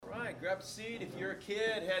grab a seat if you're a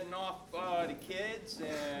kid heading off to kids,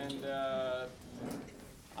 and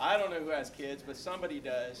I don't know who has kids, but somebody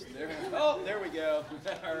does. There we go.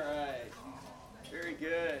 All right. Very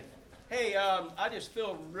good. Hey, I just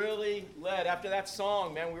feel really led after that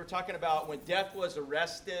song, man. We were talking about when death was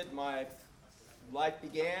arrested, my life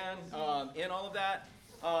began, in all of that.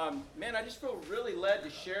 Man, I just feel really led to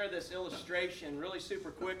share this illustration really super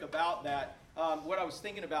quick about that. What I was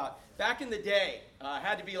thinking about. Back in the day,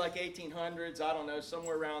 had to be like 1800s, I don't know,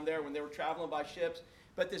 somewhere around there when they were traveling by ships.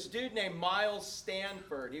 But this dude named Miles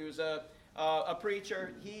Stanford, he was a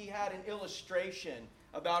preacher. He had an illustration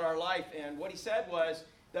about our life. And what he said was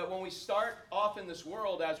that when we start off in this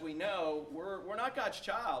world, as we know, we're not God's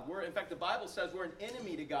child. In fact, the Bible says we're an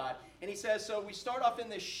enemy to God. And he says, so we start off in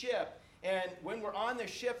this ship. And when we're on the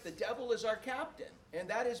ship, the devil is our captain. And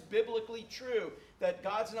that is biblically true, that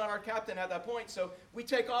God's not our captain at that point. So we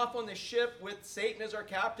take off on the ship with Satan as our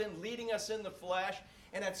captain, leading us in the flesh.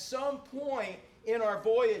 And at some point in our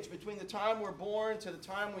voyage, between the time we're born to the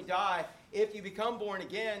time we die, if you become born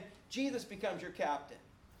again, Jesus becomes your captain.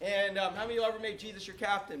 And how many of you ever made Jesus your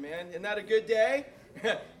captain, man? Isn't that a good day?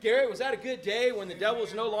 Gary, was that a good day when the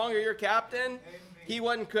devil's no longer your captain? Amen. He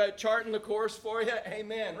wasn't charting the course for you?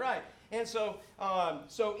 Amen, right. And so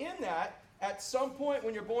in that, at some point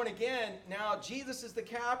when you're born again, now Jesus is the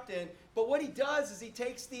captain, but what he does is he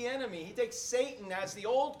takes the enemy, he takes Satan as the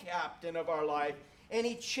old captain of our life, and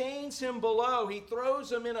he chains him below. He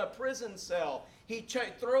throws him in a prison cell. He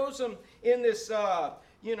throws him in this,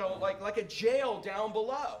 like a jail down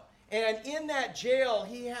below. And in that jail,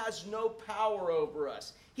 he has no power over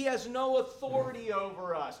us. He has no authority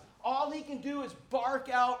over us. All he can do is bark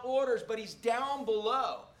out orders, but he's down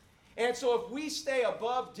below. And so if we stay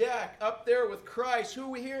above deck, up there with Christ, who are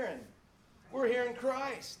we hearing? We're hearing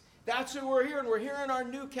Christ. That's who we're hearing. We're hearing our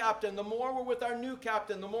new captain. The more we're with our new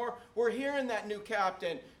captain, the more we're hearing that new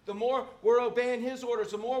captain. The more we're obeying his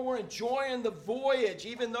orders, the more we're enjoying the voyage,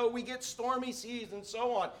 even though we get stormy seas and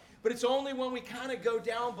so on. But it's only when we kind of go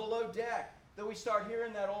down below deck that we start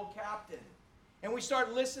hearing that old captain. And we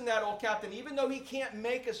start listening to that old captain. Even though he can't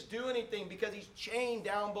make us do anything because he's chained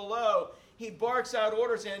down below, he barks out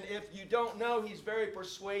orders, and if you don't know, he's very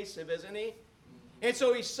persuasive, isn't he? And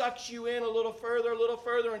so he sucks you in a little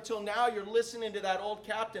further, until now you're listening to that old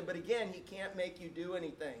captain. But again, he can't make you do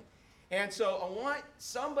anything. And so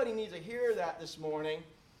somebody needs to hear that this morning,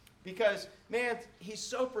 because, man, he's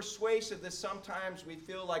so persuasive that sometimes we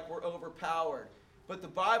feel like we're overpowered. But the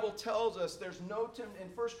Bible tells us there's no in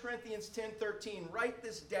 1 Corinthians 10:13, write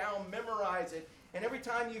this down, memorize it. And every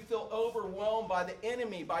time you feel overwhelmed by the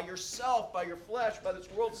enemy, by yourself, by your flesh, by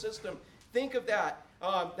this world system, think of that.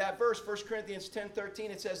 That verse, 1 Corinthians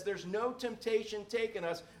 10:13, it says, there's no temptation taken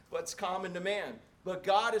us, what's common to man. But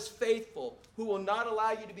God is faithful, who will not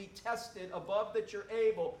allow you to be tested above that you're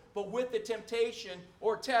able, but with the temptation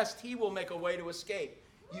or test, he will make a way to escape.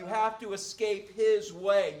 You have to escape his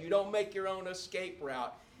way. You don't make your own escape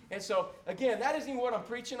route. And so, again, that isn't even what I'm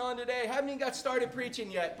preaching on today. I haven't even got started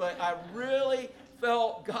preaching yet, but I really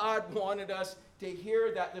felt God wanted us to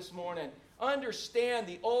hear that this morning. Understand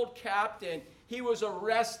the old captain, he was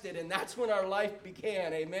arrested, and that's when our life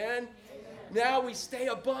began. Amen? Now we stay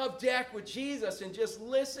above deck with Jesus and just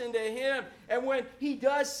listen to him. And when he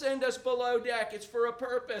does send us below deck, it's for a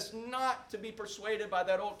purpose, not to be persuaded by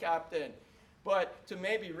that old captain, but to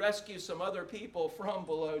maybe rescue some other people from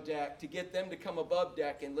below deck, to get them to come above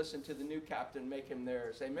deck and listen to the new captain, make him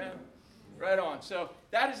theirs. Amen? Right on. So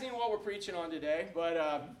that isn't even what we're preaching on today,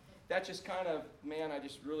 but that just kind of, man, I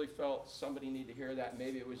just really felt somebody need to hear that.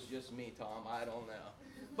 Maybe it was just me, Tom. I don't know.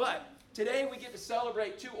 But today we get to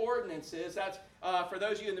celebrate two ordinances. That's, for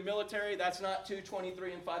those of you in the military, that's not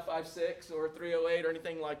 223 and 556 or 308 or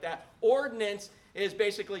anything like that. Ordinance is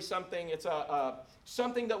basically something, it's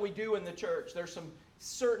something that we do in the church. There's some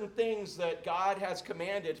certain things that God has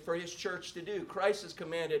commanded for his church to do. Christ has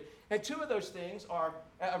commanded. And two of those things are,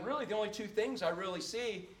 really the only two things I really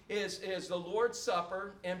see is the Lord's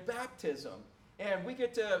Supper and baptism. And we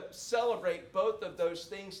get to celebrate both of those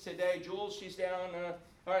things today. Jules, she's down.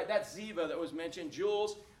 All right, that's Ziva that was mentioned.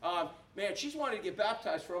 Jules, man, she's wanted to get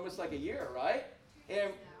baptized for almost like a year, right?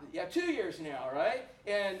 And 2 years now, right?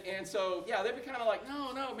 And so, yeah, they'd be kind of like,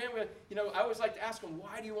 no, man. I always like to ask them,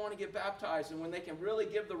 why do you want to get baptized? And when they can really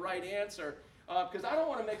give the right answer, because I don't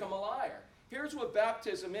want to make them a liar. Here's what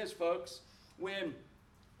baptism is, folks.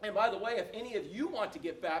 And by the way, if any of you want to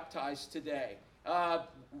get baptized today,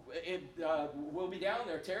 we'll be down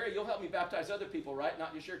there. Terry, you'll help me baptize other people, right?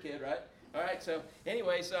 Not just your kid, right? All right, so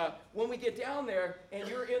anyways, when we get down there and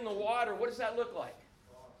you're in the water, what does that look like?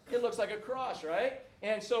 It looks like a cross, right?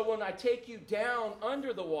 And so when I take you down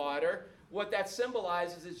under the water, what that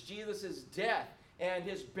symbolizes is Jesus' death and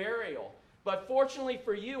his burial. But fortunately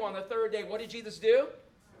for you, on the third day, what did Jesus do?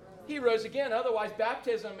 He rose again. Otherwise,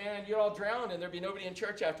 baptism, man, you're all drowned and there'd be nobody in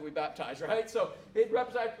church after we baptize, right? So it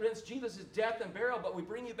represents Jesus' death and burial, but we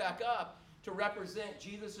bring you back up to represent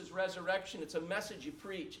Jesus' resurrection. It's a message you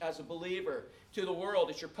preach as a believer to the world.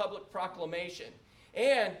 It's your public proclamation.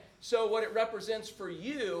 And so what it represents for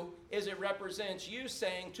you is it represents you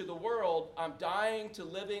saying to the world, I'm dying to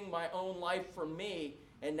living my own life for me,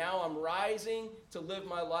 and now I'm rising to live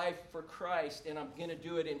my life for Christ, and I'm going to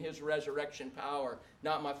do it in his resurrection power,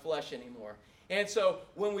 not my flesh anymore. And so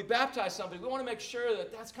when we baptize somebody, we want to make sure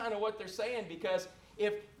that that's kind of what they're saying, because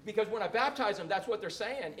when I baptize them, that's what they're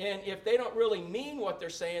saying. And if they don't really mean what they're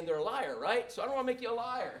saying, they're a liar, right? So I don't want to make you a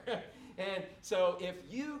liar. And so if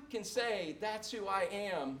you can say, that's who I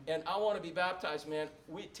am, and I want to be baptized, man,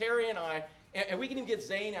 Terry and I, and we can even get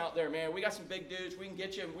Zane out there, man. We got some big dudes. We can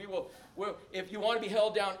get you, and we'll if you want to be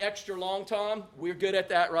held down extra long, Tom, we're good at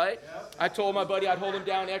that, right? Yep. I told my buddy I'd hold him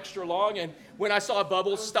down extra long, and when I saw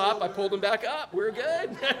bubbles stop, I pulled him back up. We're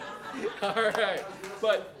good. All right.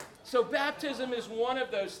 So baptism is one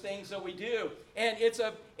of those things that we do, and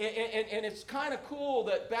it's kind of cool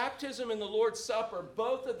that baptism and the Lord's Supper,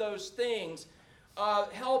 both of those things,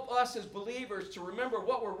 help us as believers to remember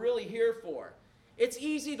what we're really here for. It's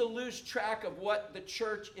easy to lose track of what the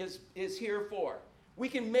church is here for. We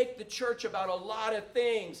can make the church about a lot of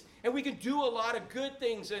things, and we can do a lot of good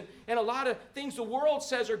things, and a lot of things the world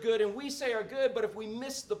says are good and we say are good, but if we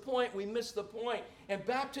miss the point, we miss the point. And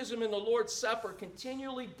baptism and the Lord's Supper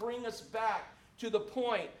continually bring us back to the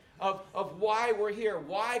point of why we're here,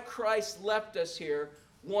 why Christ left us here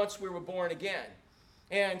once we were born again.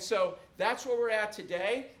 And so that's where we're at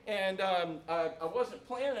today. And I wasn't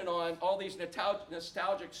planning on all these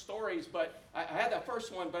nostalgic stories, but I had that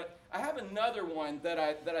first one. But I have another one that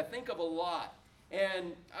I think of a lot.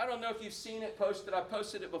 And I don't know if you've seen it posted. I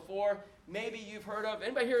posted it before. Maybe you've heard of.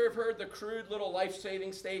 Anybody here have heard the crude little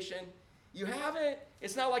life-saving station? You haven't?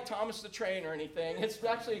 It's not like Thomas the Train or anything. It's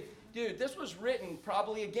actually, dude, this was written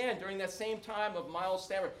probably, again, during that same time of Miles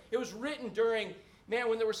Standard. It was written during, man,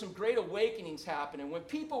 when there were some great awakenings happening, when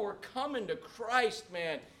people were coming to Christ,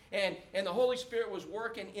 man, and the Holy Spirit was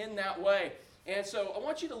working in that way. And so I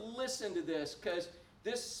want you to listen to this, because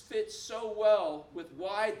this fits so well with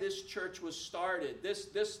why this church was started.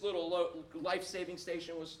 This little life-saving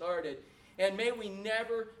station was started. And may we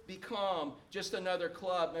never become just another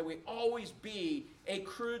club. May we always be a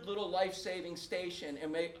crude little life-saving station.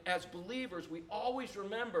 And may, as believers, we always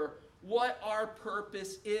remember what our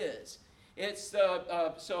purpose is. It's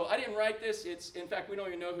so I didn't write this. In fact, we don't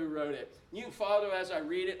even know who wrote it. You can follow as I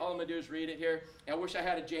read it. All I'm going to do is read it here. And I wish I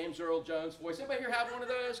had a James Earl Jones voice. Anybody here have one of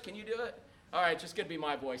those? Can you do it? All right, just going to be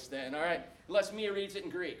my voice then. All right, unless Mia reads it in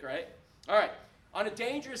Greek, right? All right. On a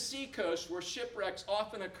dangerous seacoast where shipwrecks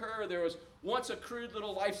often occur, there was once a crude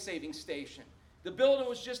little life-saving station. The building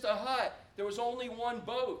was just a hut. There was only one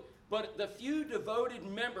boat, but the few devoted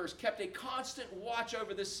members kept a constant watch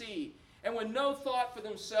over the sea. And with no thought for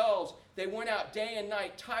themselves, they went out day and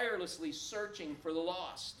night tirelessly searching for the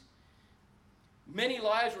lost. Many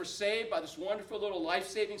lives were saved by this wonderful little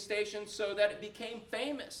life-saving station so that it became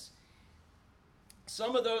famous.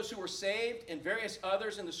 Some of those who were saved and various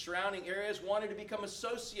others in the surrounding areas wanted to become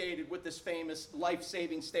associated with this famous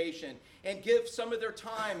life-saving station and give some of their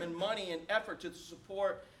time and money and effort to the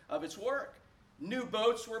support of its work. New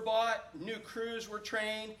boats were bought, new crews were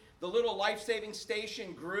trained, the little life-saving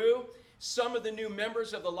station grew. Some of the new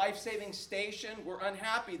members of the life-saving station were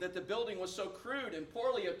unhappy that the building was so crude and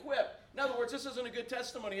poorly equipped. In other words, this isn't a good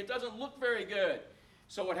testimony. It doesn't look very good.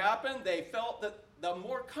 So what happened? They felt that the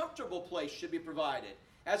more comfortable place should be provided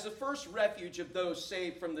as the first refuge of those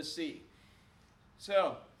saved from the sea.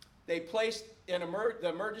 So they placed the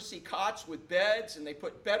emergency cots with beds, and they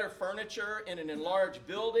put better furniture in an enlarged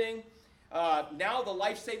building. Now the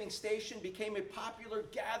life-saving station became a popular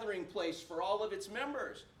gathering place for all of its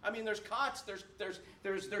members. I mean, there's cots,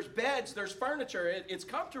 there's beds, there's furniture. It's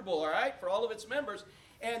comfortable, all right, for all of its members.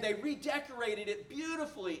 And they redecorated it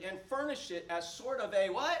beautifully and furnished it as sort of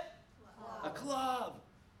a what? A club.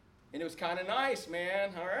 And it was kind of nice,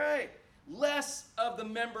 man. All right. Less of the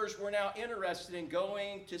members were now interested in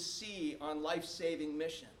going to sea on life-saving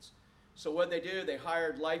missions. So what they do, they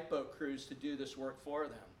hired lifeboat crews to do this work for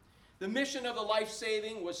them. The mission of the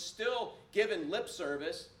life-saving was still given lip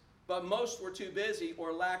service, but most were too busy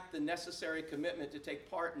or lacked the necessary commitment to take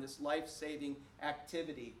part in this life-saving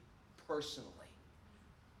activity personally.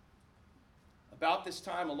 About this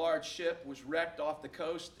time, a large ship was wrecked off the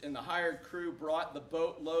coast, and the hired crew brought the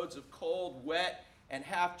boat loads of cold, wet, and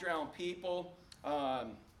half-drowned people.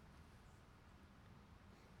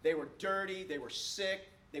 They were dirty, they were sick,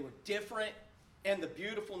 they were different, and the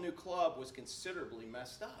beautiful new club was considerably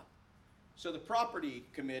messed up. So the property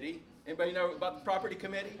committee, anybody know about the property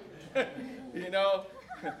committee? You know,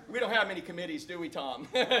 we don't have many committees, do we, Tom?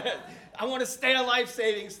 I want to stay a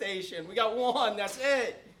life-saving station. We got one, that's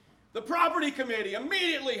it. The property committee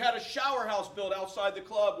immediately had a shower house built outside the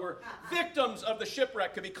club where victims of the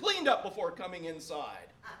shipwreck could be cleaned up before coming inside.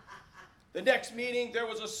 The next meeting, there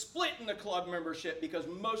was a split in the club membership because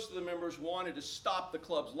most of the members wanted to stop the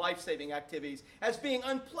club's life-saving activities as being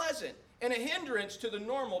unpleasant and a hindrance to the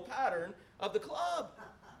normal pattern of the club.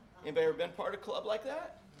 Anybody ever been part of a club like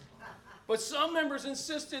that? But some members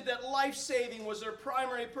insisted that life-saving was their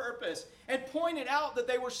primary purpose and pointed out that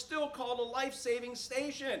they were still called a life-saving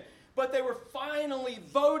station. But they were finally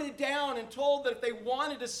voted down and told that if they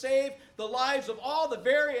wanted to save the lives of all the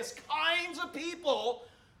various kinds of people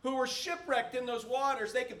who were shipwrecked in those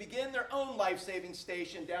waters, they could begin their own life-saving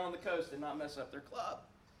station down the coast and not mess up their club.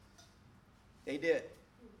 They did.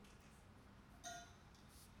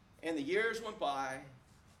 And the years went by.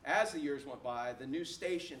 As the years went by, the new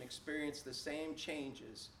station experienced the same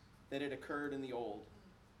changes that had occurred in the old.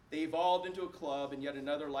 They evolved into a club, and yet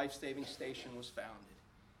another life-saving station was founded.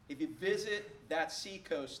 If you visit that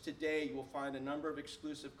seacoast today, you will find a number of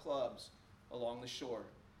exclusive clubs along the shore.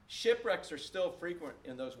 Shipwrecks are still frequent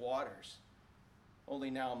in those waters. Only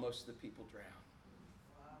now most of the people drown.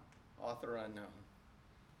 Wow. Author unknown.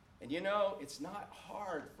 And you know, it's not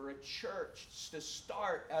hard for a church to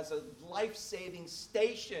start as a life-saving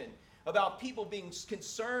station about people being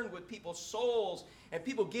concerned with people's souls and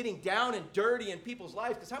people getting down and dirty in people's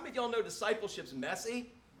lives. Because how many of y'all know discipleship's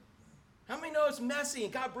messy? How many know it's messy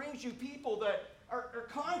and God brings you people that are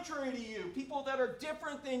contrary to you, people that are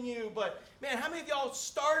different than you? But man, how many of y'all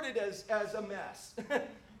started as a mess?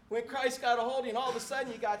 When Christ got a hold of you and all of a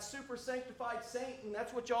sudden you got super sanctified saint, and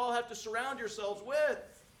that's what y'all have to surround yourselves with.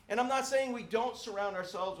 And I'm not saying we don't surround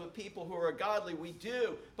ourselves with people who are godly. We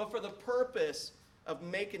do. But for the purpose of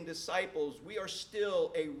making disciples, we are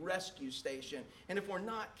still a rescue station. And if we're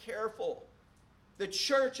not careful, the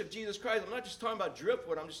church of Jesus Christ, I'm not just talking about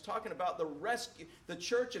Driftwood, I'm just talking about the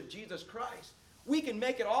church of Jesus Christ. We can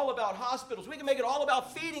make it all about hospitals. We can make it all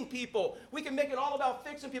about feeding people. We can make it all about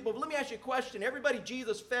fixing people. But let me ask you a question. Everybody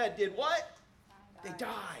Jesus fed did what? They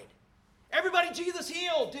died. Everybody Jesus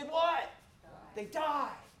healed did what? They died.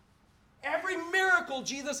 Every miracle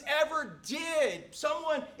Jesus ever did,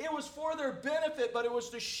 it was for their benefit, but it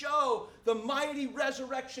was to show the mighty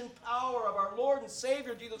resurrection power of our Lord and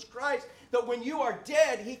Savior Jesus Christ, that when you are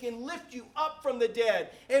dead, He can lift you up from the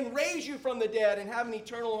dead and raise you from the dead and have an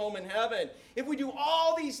eternal home in heaven. If we do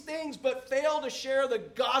all these things but fail to share the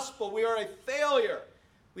gospel, we are a failure.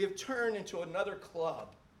 We have turned into another club.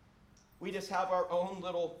 We just have our own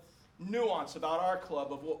little nuance about our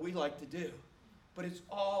club of what we like to do. But it's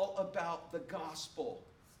all about the gospel.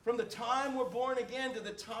 From the time we're born again to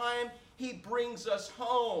the time He brings us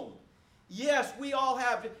home. Yes, we all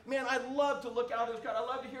have. Man, I love to look out at this crowd. I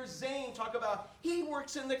love to hear Zane talk about, he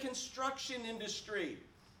works in the construction industry,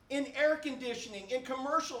 in air conditioning, in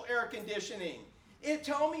commercial air conditioning.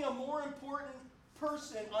 Tell me a more important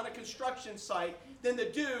person on a construction site than the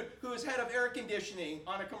dude who is head of air conditioning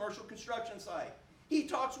on a commercial construction site. He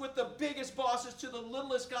talks with the biggest bosses to the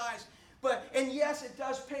littlest guys. And yes, it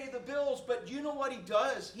does pay the bills, but you know what he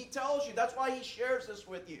does? He tells you. That's why he shares this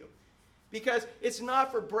with you. Because it's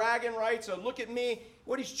not for bragging rights or look at me.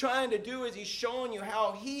 What he's trying to do is he's showing you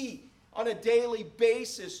how he, on a daily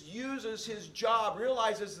basis, uses his job,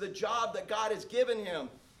 realizes the job that God has given him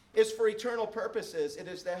is for eternal purposes. It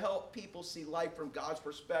is to help people see life from God's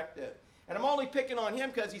perspective. And I'm only picking on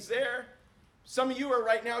him because he's there. Some of you are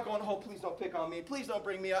right now going, oh, please don't pick on me. Please don't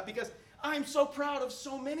bring me up, because I'm so proud of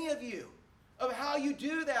so many of you, of how you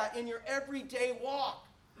do that in your everyday walk.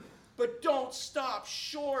 But don't stop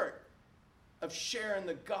short of sharing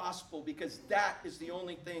the gospel, because that is the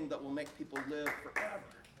only thing that will make people live forever.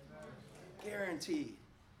 Guaranteed.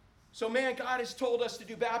 So, man, God has told us to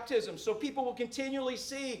do baptism so people will continually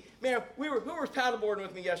see. Man, who was paddleboarding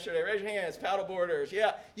with me yesterday? Raise your hands, paddleboarders.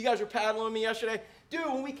 Yeah, you guys were paddling with me yesterday. Dude,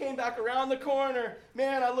 when we came back around the corner,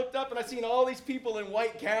 man, I looked up and I seen all these people in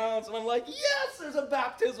white gowns, and I'm like, yes, there's a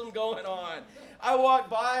baptism going on. I walked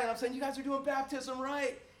by and I'm saying, you guys are doing baptism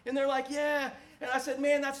right. And they're like, yeah. And I said,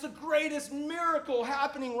 man, that's the greatest miracle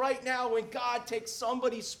happening right now when God takes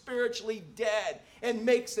somebody spiritually dead and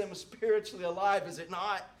makes them spiritually alive, is it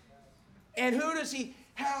not? And who does He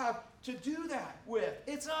have to do that with?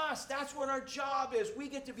 It's us. That's what our job is. We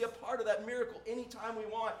get to be a part of that miracle anytime we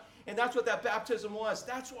want. And that's what that baptism was.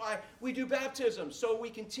 That's why we do baptism, so we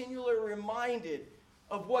continually are reminded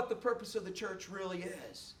of what the purpose of the church really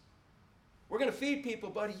is. We're going to feed people,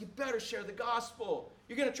 buddy. You better share the gospel.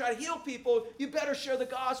 You're going to try to heal people. You better share the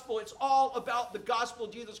gospel. It's all about the gospel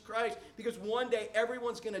of Jesus Christ, because one day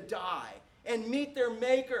everyone's going to die and meet their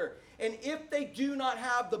Maker. And if they do not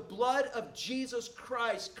have the blood of Jesus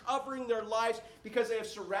Christ covering their lives because they have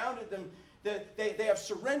surrounded them, they have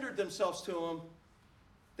surrendered themselves to Him,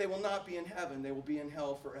 they will not be in heaven. They will be in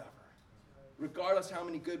hell forever. Regardless how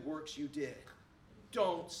many good works you did.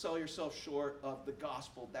 Don't sell yourself short of the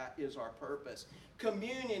gospel. That is our purpose.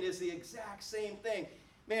 Communion is the exact same thing.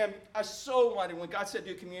 Man, I so wanted, when God said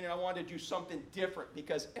do communion, I wanted to do something different,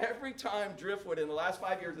 because every time Driftwood in the last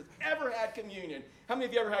 5 years has ever had communion, how many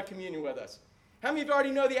of you ever had communion with us? How many of you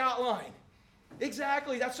already know the outline?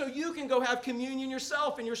 Exactly. That's so you can go have communion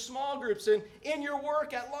yourself in your small groups and in your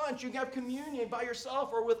work at lunch. You can have communion by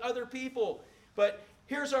yourself or with other people. But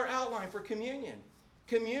here's our outline for communion.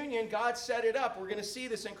 Communion, God set it up. We're going to see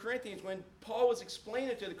this in Corinthians when Paul was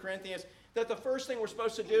explaining to the Corinthians that the first thing we're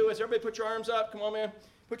supposed to do is, everybody put your arms up. Come on, man.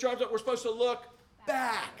 Put your arms up. We're supposed to look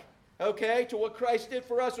back, okay, to what Christ did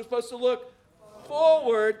for us. We're supposed to look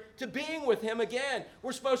forward to being with Him again.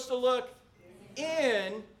 We're supposed to look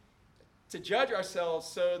in to judge ourselves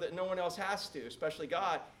so that no one else has to, especially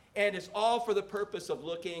God. And it's all for the purpose of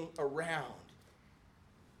looking around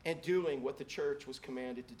and doing what the church was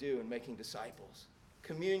commanded to do and making disciples.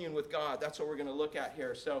 Communion with God, that's what we're going to look at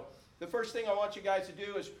here. So the first thing I want you guys to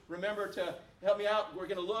do is remember to help me out. We're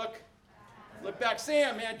going to look back.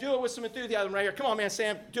 Sam, man, do it with some enthusiasm right here. Come on, man,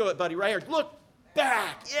 Sam, do it, buddy, right here. Look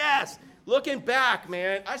back. Yes, looking back,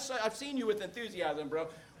 man. I've seen you with enthusiasm, bro.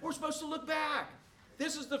 We're supposed to look back.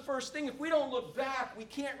 This is the first thing. If we don't look back, we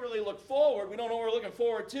can't really look forward. We don't know what we're looking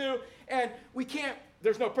forward to. And we can't,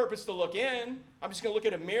 there's no purpose to look in. I'm just going to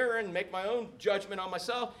look at a mirror and make my own judgment on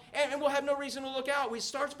myself. And we'll have no reason to look out. It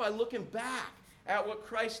starts by looking back at what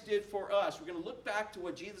Christ did for us. We're going to look back to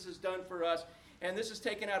what Jesus has done for us. And this is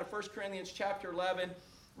taken out of 1 Corinthians chapter 11,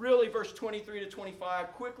 really verse 23 to 25,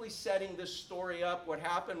 quickly setting this story up. What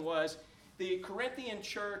happened was the Corinthian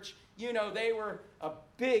church, you know, they were a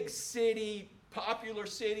big city, popular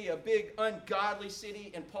city, a big ungodly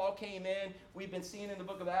city, and Paul came in. We've been seeing in the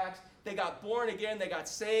book of Acts. They got born again, they got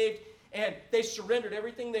saved, and they surrendered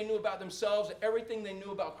everything they knew about themselves, everything they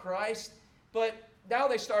knew about Christ. But now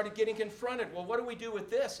they started getting confronted. Well, what do we do with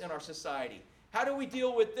this in our society? How do we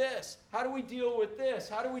deal with this? How do we deal with this?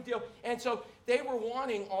 How do we deal? And so they were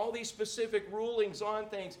wanting all these specific rulings on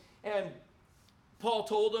things. And Paul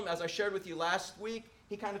told them, as I shared with you last week,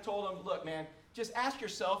 he kind of told them, look, man, just ask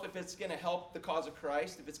yourself if it's going to help the cause of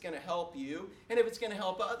Christ, if it's going to help you, and if it's going to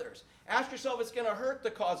help others. Ask yourself if it's going to hurt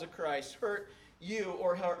the cause of Christ, hurt you,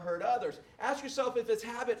 or hurt others. Ask yourself if it's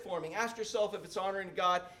habit forming. Ask yourself if it's honoring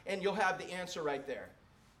God, and you'll have the answer right there.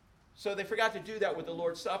 So they forgot to do that with the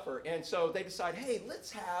Lord's Supper. And so they decide, hey, let's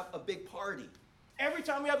have a big party. Every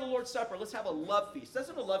time we have the Lord's Supper, let's have a love feast.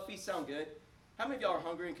 Doesn't a love feast sound good? How many of y'all are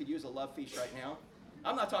hungry and could use a love feast right now?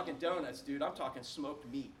 I'm not talking donuts, dude. I'm talking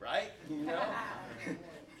smoked meat, right? You know?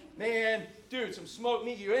 Man, dude, some smoked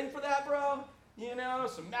meat. You in for that, bro? You know,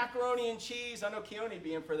 some macaroni and cheese. I know Keone would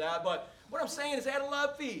be in for that. But what I'm saying is they had a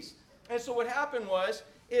love feast. And so what happened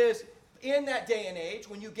is in that day and age,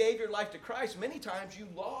 when you gave your life to Christ, many times you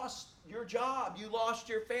lost your job, you lost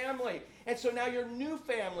your family. And so now your new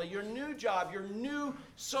family, your new job, your new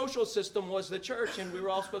social system was the church, and we were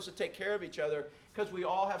all supposed to take care of each other because we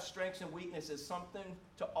all have strengths and weaknesses, something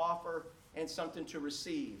to offer and something to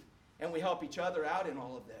receive. And we help each other out in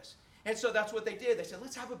all of this. And so that's what they did. They said,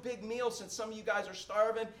 let's have a big meal since some of you guys are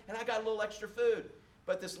starving, and I got a little extra food.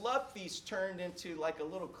 But this love feast turned into like a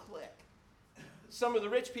little clique. Some of the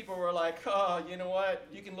rich people were like, oh, you know what?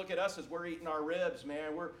 You can look at us as we're eating our ribs,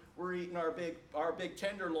 man. We're eating our big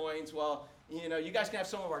tenderloins while, you know, you guys can have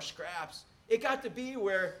some of our scraps. It got to be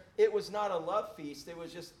where it was not a love feast. It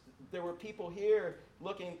was just, there were people here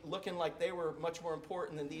looking like they were much more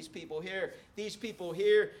important than these people here. These people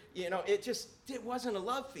here, you know, it wasn't a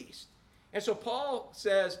love feast. And so Paul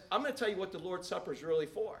says, I'm going to tell you what the Lord's Supper is really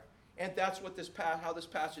for. And that's what how this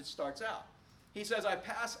passage starts out. He says, I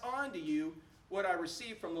pass on to you what I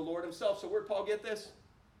received from the Lord himself. So where'd Paul get this?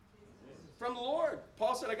 From the Lord.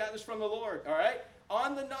 Paul said, I got this from the Lord. All right?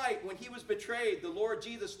 On the night when he was betrayed, the Lord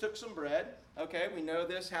Jesus took some bread. Okay, we know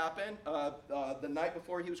this happened the night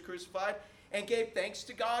before he was crucified, and gave thanks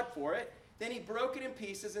to God for it. Then he broke it in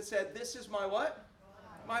pieces and said, this is my what?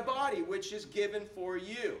 My body, which is given for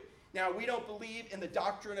you. Now, we don't believe in the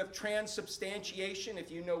doctrine of transubstantiation, if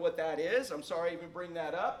you know what that is. I'm sorry I even bring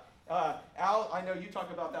that up. Al, I know you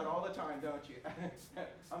talk about that all the time, don't you?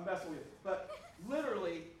 I'm messing with you. But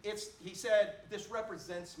literally, he said, this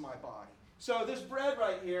represents my body. So this bread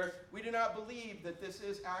right here, we do not believe that this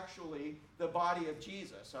is actually the body of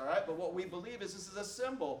Jesus, all right? But what we believe is this is a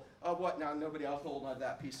symbol of what? Now, nobody else hold on to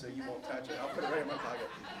that piece so you won't touch it. I'll put it right in my pocket.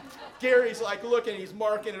 Gary's like looking, he's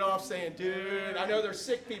marking it off saying, dude, I know there's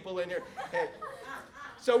sick people in here. Hey.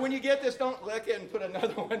 So when you get this, don't lick it and put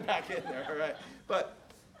another one back in there, all right? But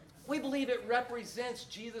we believe it represents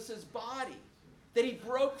Jesus' body, that he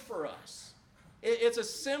broke for us. It's a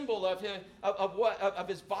symbol of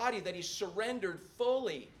his body that he surrendered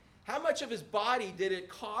fully. How much of his body did it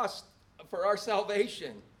cost for our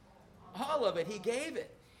salvation? All of it. He gave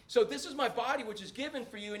it. So this is my body which is given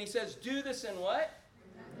for you. And he says, do this in what?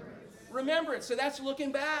 Remembrance. So that's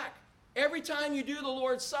looking back. Every time you do the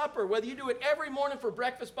Lord's Supper, whether you do it every morning for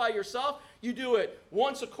breakfast by yourself, you do it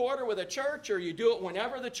once a quarter with a church, or you do it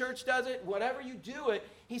whenever the church does it, whatever you do it,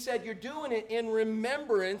 he said you're doing it in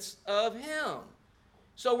remembrance of him.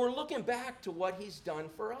 So we're looking back to what he's done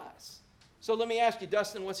for us. So let me ask you,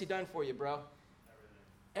 Dustin, what's he done for you, bro?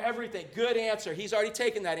 Everything. Good answer. He's already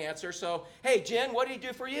taken that answer. So, hey, Jen, what did he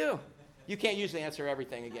do for you? You can't use the answer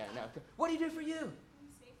everything again. No. What did he do for you?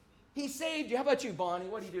 He saved you. How about you, Bonnie?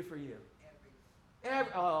 What did he do for you?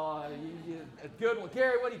 Oh, a good one.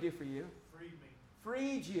 Gary, what did he do for you? Freed me.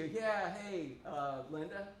 Freed you. Yeah. Hey,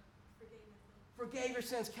 Linda? Forgave your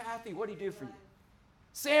sins. Kathy, what did he do for you?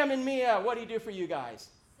 Sam and Mia, what did he do for you guys?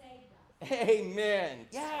 Saved us. Amen.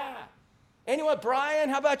 Yeah. Anyone? Brian,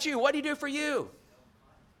 how about you? What did he do for you?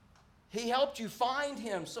 He helped you find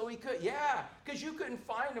him so he could. Yeah, because you couldn't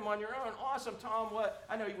find him on your own. Awesome. Tom, what?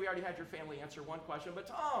 I know we already had your family answer one question, but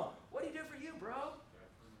Tom, what did he do for you, bro?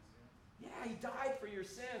 Yeah, he died for your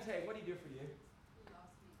sins. Hey, what did he do for you?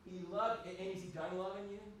 He loved you. And is he done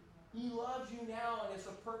loving you? He loves you now, and it's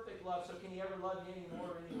a perfect love. So can he ever love you any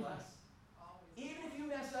more or any less? Even if you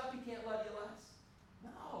mess up, he can't love you less.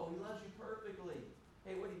 No, he loves you perfectly.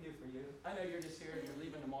 Hey, what did he do for you? I know you're just here and you're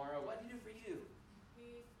leaving tomorrow. What did he do for you?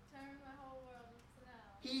 He turned my whole world upside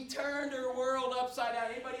down. He turned her world upside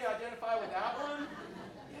down. Anybody identify with that one?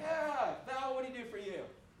 Yeah. Val, what did he do for you?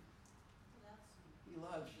 He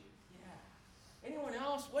loves you. Yeah. Anyone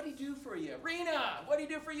else? What did he do for you? Rena, what did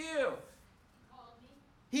he do for you?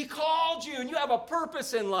 He called you, and you have a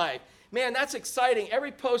purpose in life. Man, that's exciting.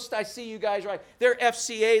 Every post I see you guys write, they're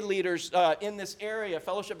FCA leaders in this area,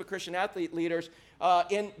 Fellowship of Christian Athlete leaders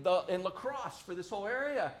in lacrosse for this whole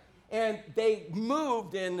area. And they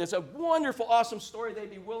moved, and there's a wonderful, awesome story they'd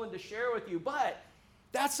be willing to share with you. But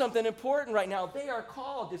that's something important right now. They are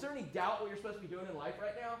called. Is there any doubt what you're supposed to be doing in life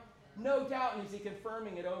right now? No doubt. And is he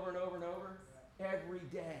confirming it over and over and over? Every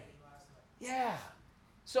day. Yeah.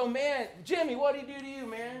 So, man, Jimmy, what did he do to you,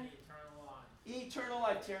 man? Eternal life. Eternal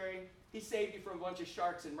life, Terry. He saved you from a bunch of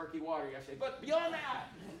sharks in murky water yesterday. But beyond that,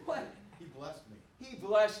 what? He blessed me. He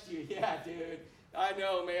blessed you. Yeah, dude. I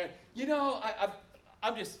know, man. You know,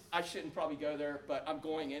 I shouldn't probably go there, but I'm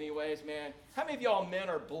going anyways, man. How many of y'all men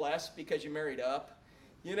are blessed because you married up?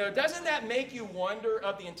 You know, doesn't that make you wonder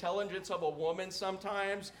of the intelligence of a woman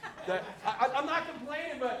sometimes? That I'm not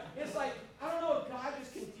complaining, but it's like, I don't know if God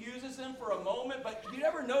just confuses them for a moment, but you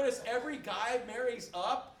ever notice every guy marries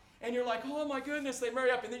up? And you're like, oh my goodness, they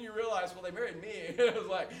married up. And then you realize, well, they married me. It was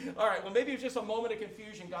like, all right, well, maybe it was just a moment of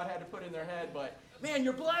confusion God had to put in their head. But, man,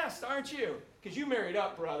 you're blessed, aren't you? Because you married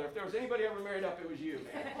up, brother. If there was anybody ever married up, it was you,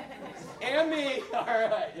 man. And me. All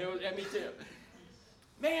right. And me too.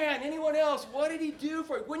 Man, anyone else? What did he do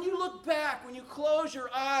for you? When you look back, when you close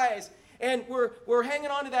your eyes, and we're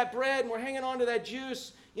hanging on to that bread, and we're hanging on to that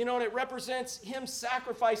juice, you know, and it represents him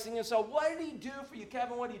sacrificing himself. What did he do for you?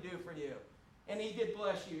 Kevin, what did he do for you? And he did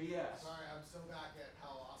bless you, yes. Sorry, I'm so back at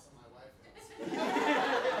how awesome my wife is.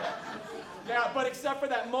 Yeah, but except for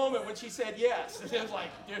that moment when she said yes. It was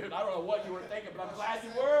like, dude, I don't know what you were thinking, but I'm glad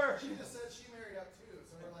you were. She just said she married up too,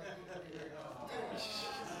 so we're like, we never married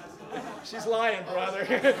up. She's lying, brother.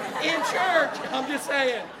 In church, I'm just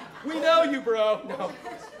saying. We know you, bro. No.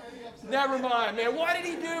 Never mind, man. What did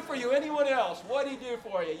he do for you? Anyone else? What did he do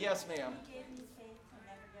for you? Yes, ma'am.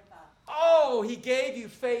 Oh, he gave you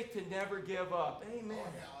faith to never give up. Amen.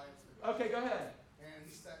 Okay, go ahead. And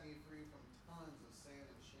he set me free from tons of sin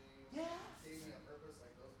and shame. Yeah. Gave me a purpose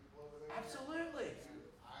like those people over there. Absolutely. And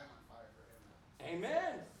I'm on fire for him now.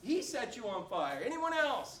 Amen. He set you on fire. Anyone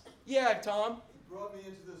else? Yeah, Tom. He brought me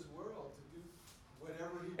into this world to do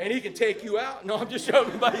whatever he And he can take you out. No, I'm just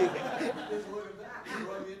joking about you. Just look at that. He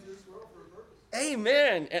brought me into this world for a purpose.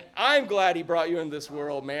 Amen. And I'm glad he brought you in this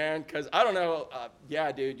world, man, because I don't know.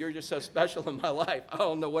 Yeah, dude, you're just so special in my life. I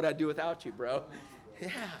don't know what I'd do without you, bro. Yeah.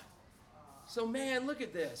 So, man, look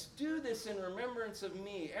at this. Do this in remembrance of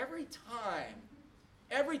me. Every time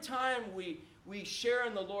we share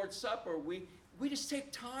in the Lord's Supper, we just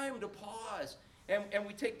take time to pause. And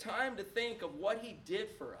we take time to think of what he did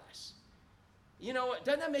for us. You know what?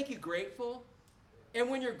 Doesn't that make you grateful? And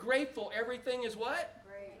when you're grateful, everything is what?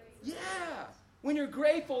 Great. Yeah. When you're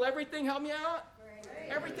grateful, everything, help me out? Great.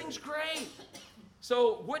 Everything's great.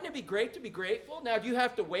 So wouldn't it be great to be grateful? Now, do you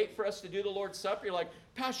have to wait for us to do the Lord's Supper? You're like,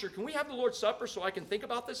 Pastor, can we have the Lord's Supper so I can think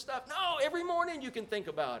about this stuff? No, every morning you can think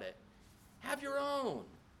about it. Have your own.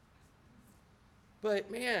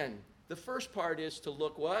 But, man, the first part is to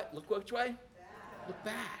look what? Look which way? Look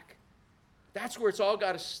back. That's where it's all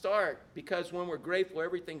got to start, because when we're grateful,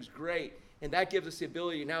 everything's great. And that gives us the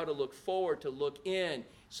ability now to look forward, to look in,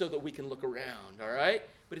 so that we can look around, all right?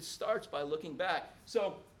 But it starts by looking back.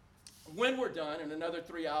 So when we're done in another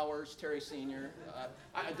 3 hours, Terry Sr.,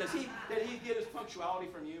 did he get his punctuality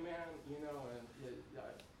from you, man? You know,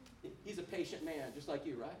 he's a patient man, just like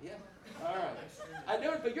you, right? Yeah. All right. I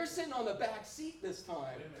know it, but you're sitting on the back seat this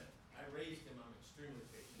time. Wait a minute. I raised him. I'm extremely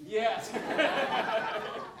patient. Yes.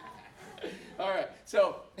 All right.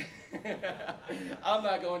 So I'm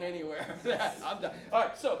not going anywhere. I'm done. All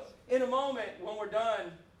right. So in a moment, when we're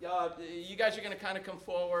done, you guys are going to kind of come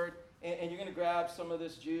forward, and you're going to grab some of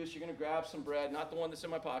this juice. You're going to grab some bread, not the one that's in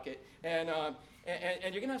my pocket, and you're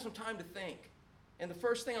going to have some time to think. And the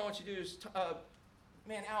first thing I want you to do is,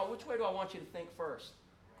 man, Al, which way do I want you to think first?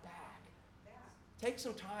 Back. Take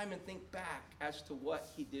some time and think back as to what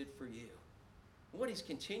he did for you, what he's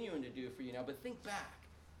continuing to do for you now. But think back,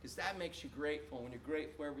 because that makes you grateful. When you're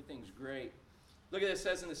grateful, everything's great. Look at this. It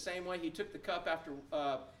says, in the same way, he took the cup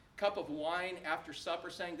of wine after supper,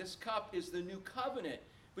 saying, this cup is the new covenant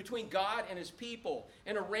between God and his people,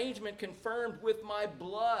 an arrangement confirmed with my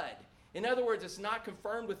blood. In other words, it's not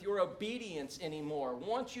confirmed with your obedience anymore.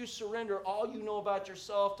 Once you surrender all you know about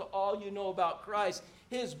yourself to all you know about Christ,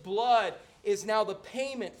 his blood is now the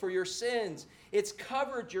payment for your sins. It's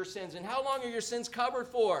covered your sins. And how long are your sins covered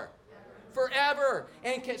for? Forever.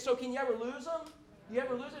 And so can you ever lose them? You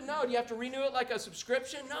ever lose it? No. Do you have to renew it like a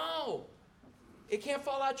subscription? No. It can't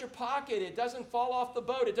fall out your pocket. It doesn't fall off the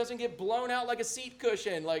boat. It doesn't get blown out like a seat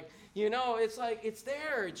cushion. It's like, it's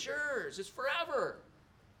there. It's yours. It's forever.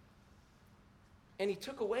 And he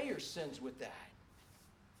took away your sins with that.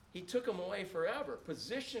 He took them away forever.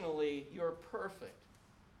 Positionally, you're perfect.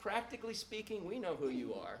 Practically speaking, we know who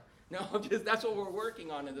you are. No, that's what we're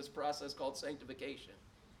working on in this process called sanctification.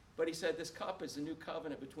 But he said this cup is the new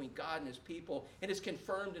covenant between God and his people, and it's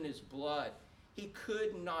confirmed in his blood. He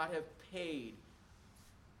could not have paid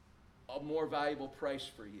a more valuable price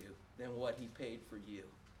for you than what he paid for you.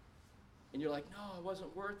 And you're like, no, it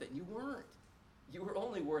wasn't worth it. And you weren't. You were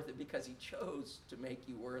only worth it because he chose to make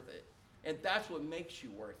you worth it. And that's what makes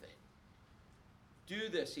you worth it. Do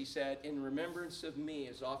this, he said, in remembrance of me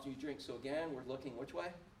as often you drink. So again, we're looking which way?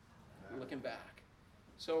 We're looking back.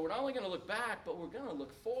 So we're not only going to look back, but we're going to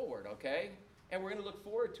look forward, okay? And we're going to look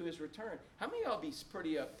forward to his return. How many of y'all be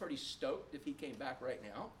pretty stoked if he came back right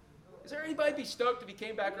now? Is there anybody be stoked if he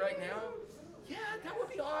came back right now? Yeah, that would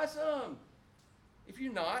be awesome. If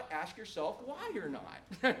you're not, ask yourself why you're not.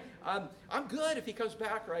 I'm good if he comes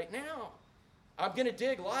back right now. I'm going to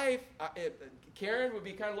dig life. Karen would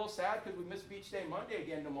be kind of a little sad because we missed Beach Day Monday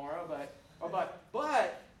again tomorrow.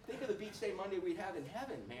 But think of the Beach Day Monday we'd have in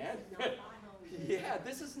heaven, man. Yeah,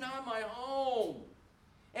 this is not my home.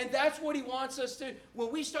 And that's what he wants us to. When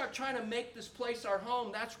we start trying to make this place our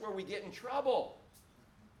home, that's where we get in trouble.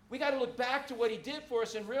 We got to look back to what he did for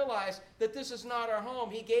us and realize that this is not our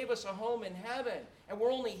home. He gave us a home in heaven. And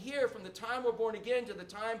we're only here from the time we're born again to the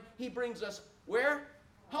time he brings us where?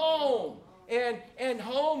 Home. And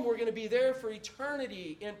home, we're going to be there for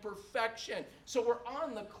eternity in perfection. So we're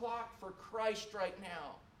on the clock for Christ right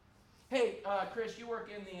now. Hey, Chris, you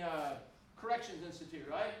work in the Corrections Institute,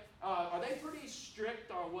 right? Are they pretty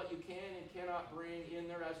strict on what you can and cannot bring in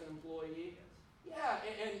there as an employee? Yeah,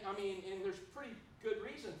 and there's pretty good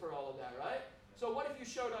reason for all of that, right? So what if you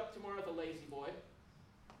showed up tomorrow with a lazy boy,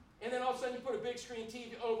 and then all of a sudden you put a big screen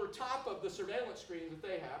TV over top of the surveillance screens that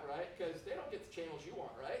they have, right? Because they don't get the channels you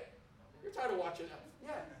want, right? You're tired of watching that.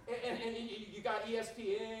 Yeah, and you got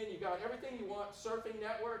ESPN, you got everything you want, surfing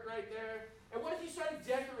network right there. And what if you started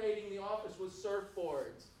decorating the office with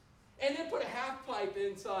surfboards? And then put a half pipe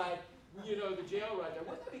inside, the jail right there.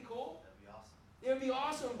 Wouldn't that be cool? That'd be awesome. It would be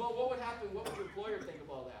awesome, but what would happen? What would your employer think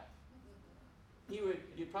of all that?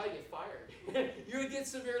 You'd probably get fired. You would get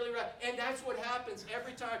severely right. And that's what happens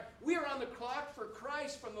every time. We are on the clock for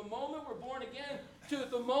Christ from the moment we're born again to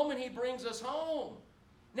the moment he brings us home.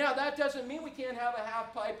 Now, that doesn't mean we can't have a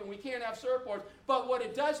half pipe and we can't have surfboards, but what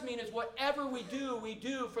it does mean is whatever we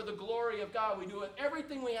do for the glory of God. We do it,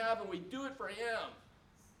 everything we have, and we do it for Him.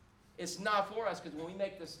 It's not for us, because when we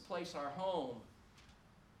make this place our home,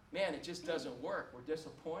 man, it just doesn't work. We're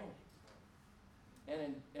disappointed.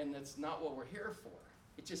 And that's not what we're here for.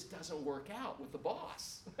 It just doesn't work out with the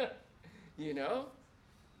boss. You know?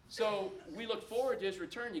 So we look forward to His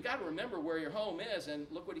return. You got to remember where your home is, and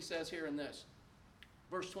look what he says here in this.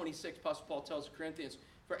 Verse 26, Apostle Paul tells the Corinthians,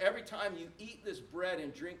 for every time you eat this bread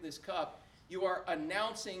and drink this cup, you are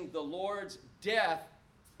announcing the Lord's death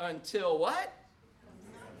until what?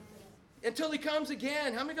 Until He comes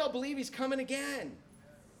again. How many of y'all believe He's coming again?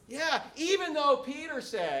 Yeah, even though Peter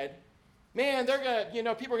said, man, they're going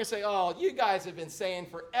to, people are going to say, oh, you guys have been saying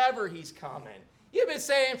forever He's coming. You've been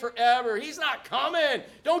saying forever, He's not coming.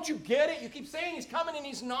 Don't you get it? You keep saying He's coming and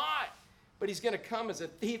He's not. But He's going to come as a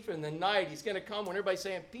thief in the night. He's going to come when everybody's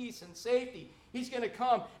saying peace and safety. He's going to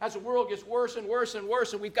come as the world gets worse and worse and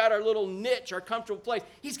worse, and we've got our little niche, our comfortable place.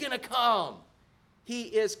 He's going to come. He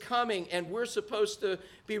is coming, and we're supposed to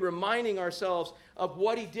be reminding ourselves of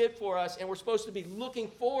what He did for us, and we're supposed to be looking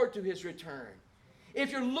forward to His return.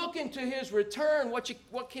 If you're looking to His return,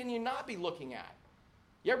 what can you not be looking at?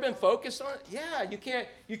 You ever been focused on it? Yeah,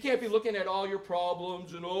 you can't be looking at all your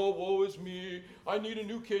problems and, oh, woe is me. I need a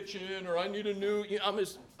new kitchen, or I need a new,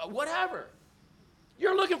 whatever.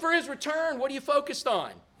 You're looking for His return. What are you focused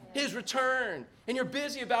on? His return. And you're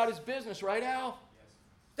busy about His business, right, Al? Yes.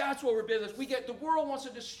 That's what we're busy. The world wants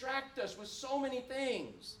to distract us with so many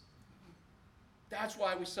things. That's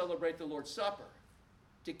why we celebrate the Lord's Supper,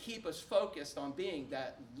 to keep us focused on being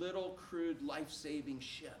that little crude life-saving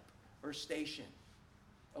ship or station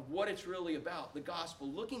of what it's really about, the gospel,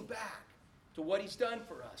 looking back to what He's done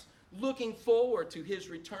for us, looking forward to His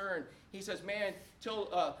return. He says, man, you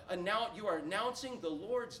are announcing the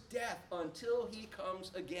Lord's death until He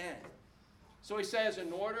comes again. So he says,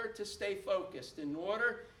 in order to stay focused,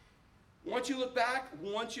 once you look back,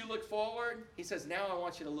 once you look forward, he says, now I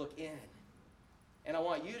want you to look in. And I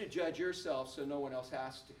want you to judge yourself so no one else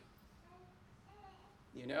has to.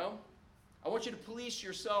 I want you to police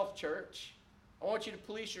yourself, church. I want you to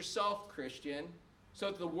police yourself, Christian, so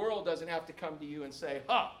that the world doesn't have to come to you and say,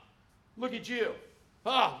 look at you.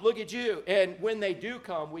 Look at you. And when they do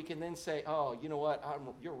come, we can then say, oh, you know what?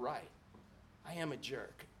 You're right. I am a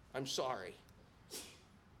jerk. I'm sorry.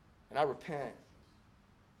 And I repent.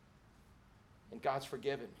 And God's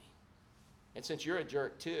forgiven me. And since you're a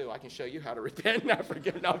jerk too, I can show you how to repent and not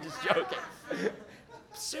forgive. No, I'm just joking.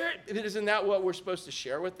 Sir, isn't that what we're supposed to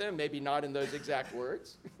share with them? Maybe not in those exact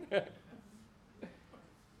words.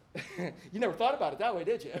 You never thought about it that way,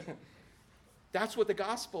 did you? That's what the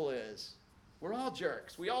gospel is. We're all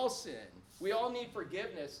jerks. We all sin. We all need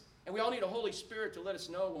forgiveness. And we all need a Holy Spirit to let us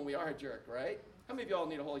know when we are a jerk, right? How many of y'all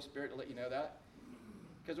need a Holy Spirit to let you know that?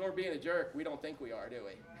 Because when we're being a jerk, we don't think we are, do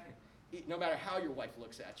we? No matter how your wife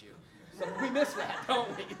looks at you. So we miss that, don't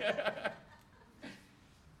we?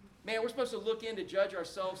 Man, we're supposed to look in to judge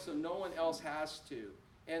ourselves so no one else has to.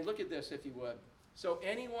 And look at this, if you would. So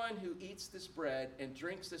anyone who eats this bread and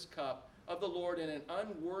drinks this cup of the Lord in an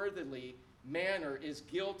unworthily manner is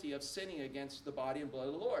guilty of sinning against the body and blood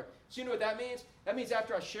of the Lord. So you know what that means? That means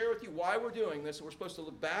after I share with you why we're doing this, and we're supposed to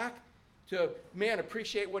look back to,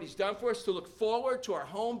 appreciate what He's done for us, to look forward to our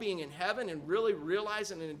home being in heaven and really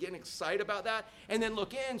realizing and getting excited about that, and then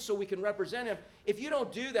look in so we can represent Him. If you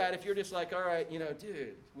don't do that, if you're just like, all right,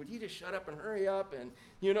 dude, would you just shut up and hurry up? And,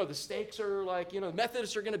 the steaks are like, the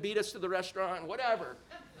Methodists are going to beat us to the restaurant, whatever.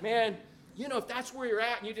 Man, if that's where you're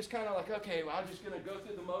at and you're just kind of like, okay, well, I'm just going to go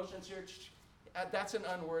through the motions here, that's an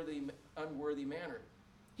unworthy manner.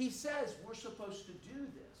 He says we're supposed to do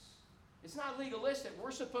this. It's not legalistic.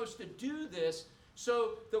 We're supposed to do this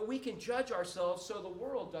so that we can judge ourselves so the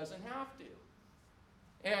world doesn't have to.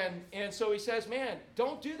 And so he says, man,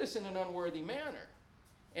 don't do this in an unworthy manner.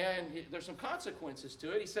 And there's some consequences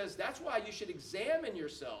to it. He says that's why you should examine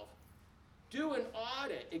yourself. Do an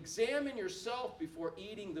audit. Examine yourself before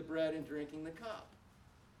eating the bread and drinking the cup.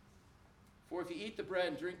 For if you eat the bread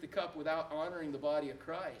and drink the cup without honoring the body of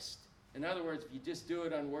Christ, in other words, if you just do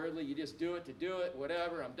it unworthily, you just do it to do it,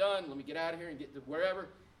 whatever, I'm done, let me get out of here and get to wherever.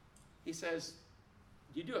 He says,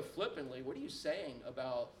 you do it flippantly. What are you saying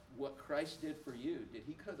about what Christ did for you? Did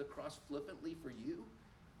He go to the cross flippantly for you?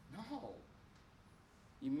 No.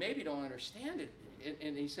 You maybe don't understand it.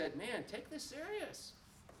 And he said, man, take this serious.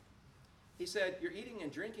 He said, you're eating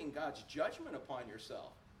and drinking God's judgment upon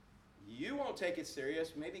yourself. You won't take it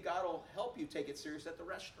serious. Maybe God will help you take it serious at the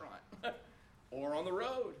restaurant or on the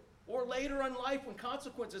road. Or later in life when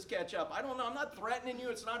consequences catch up. I don't know. I'm not threatening you.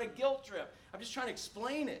 It's not a guilt trip. I'm just trying to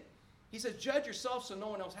explain it. He says, judge yourself so no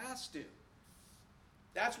one else has to.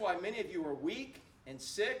 That's why many of you are weak and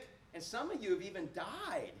sick, and some of you have even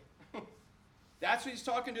died. That's what he's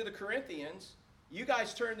talking to the Corinthians. You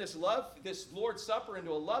guys turned this Lord's Supper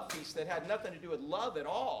into a love feast that had nothing to do with love at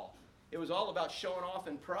all. It was all about showing off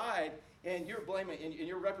and pride, and you're blaming, and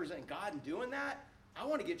you're representing God in doing that. I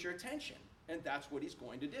want to get your attention, and that's what he's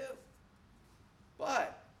going to do.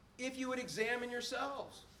 But if you would examine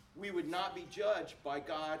yourselves, we would not be judged by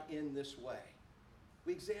God in this way.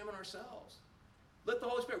 We examine ourselves. Let the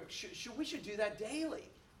Holy Spirit, we should do that daily.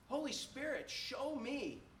 Holy Spirit, show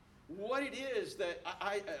me what it is that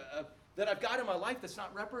that I've got in my life that's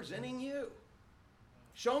not representing you.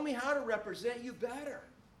 Show me how to represent you better.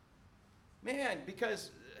 Man,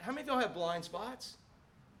 because how many of y'all have blind spots?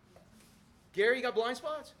 Gary, you got blind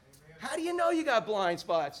spots? Amen. How do you know you got blind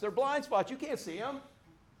spots? They're blind spots. You can't see them.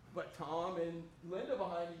 But Tom and Linda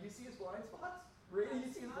behind you see his blind spots? Really?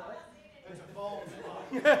 You see his blind? That's a bald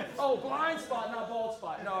spot. Oh, blind spot, not bald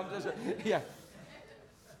spot. No, I'm just, yeah.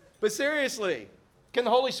 But seriously, can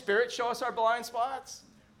the Holy Spirit show us our blind spots?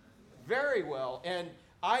 Very well. And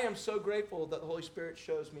I am so grateful that the Holy Spirit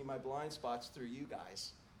shows me my blind spots through you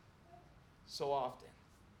guys so often.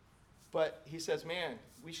 But he says, man,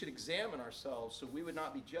 we should examine ourselves so we would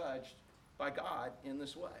not be judged by God in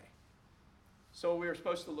this way. So we are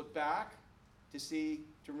supposed to look back to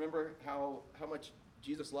remember how much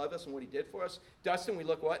Jesus loved us and what he did for us. Dustin, we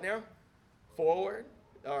look what now? Forward,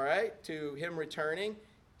 all right, to him returning.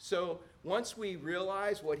 So once we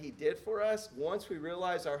realize what he did for us, once we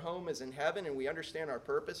realize our home is in heaven and we understand our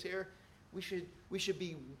purpose here, we should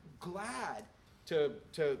be glad to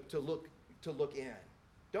look in.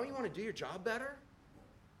 Don't you want to do your job better?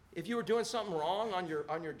 If you were doing something wrong on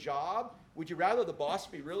your job, would you rather the boss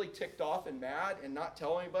be really ticked off and mad and not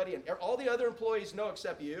tell anybody, and all the other employees know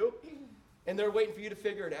except you, and they're waiting for you to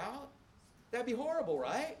figure it out? That'd be horrible,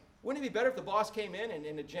 right? Wouldn't it be better if the boss came in and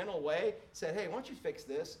in a gentle way said, hey, why don't you fix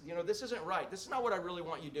this? This isn't right. This is not what I really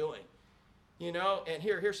want you doing. And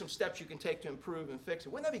here's some steps you can take to improve and fix it.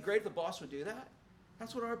 Wouldn't that be great if the boss would do that?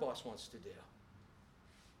 That's what our boss wants to do.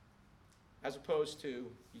 As opposed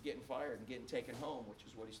to you getting fired and getting taken home, which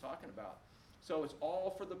is what he's talking about. So it's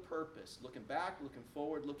all for the purpose. Looking back, looking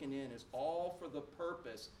forward, looking in is all for the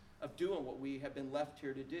purpose of doing what we have been left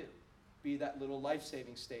here to do. Be that little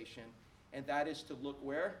life-saving station. And that is to look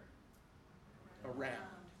where? Around.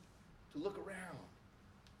 To look around.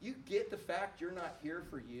 You get the fact you're not here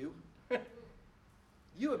for you.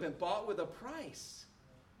 You have been bought with a price.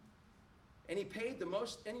 And he paid the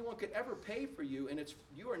most anyone could ever pay for you, and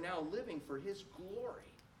you are now living for his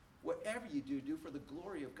glory. Whatever you do for the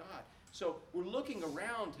glory of God. So we're looking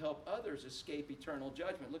around to help others escape eternal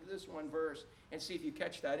judgment. Look at this one verse and see if you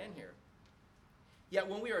catch that in here. Yet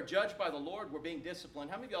when we are judged by the Lord, we're being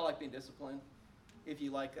disciplined. How many of y'all like being disciplined? If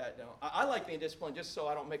you like that, no. I like being disciplined just so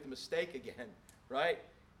I don't make the mistake again, right?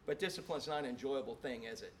 But discipline's not an enjoyable thing,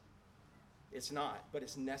 is it? It's not, but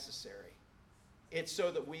it's necessary. It's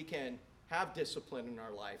so that we can have discipline in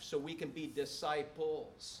our life, so we can be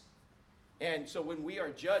disciples. And so when we are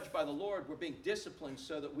judged by the Lord, we're being disciplined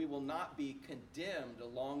so that we will not be condemned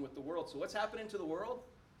along with the world. So what's happening to the world?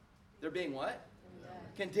 They're being what?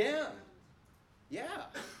 Condemned. Yeah.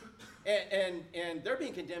 And they're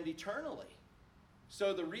being condemned eternally.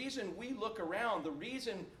 So the reason we look around, the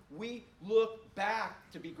reason we look back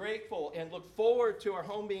to be grateful and look forward to our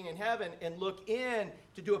home being in heaven and look in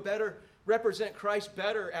to do a better, represent Christ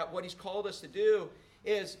better at what he's called us to do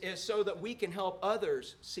is so that we can help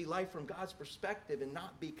others see life from God's perspective and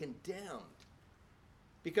not be condemned.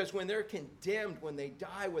 Because when they're condemned, when they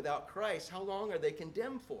die without Christ, how long are they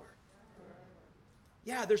condemned for?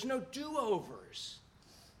 Yeah, there's no do-overs.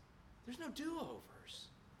 There's no do-overs.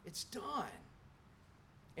 It's done.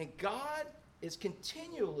 And God is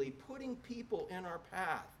continually putting people in our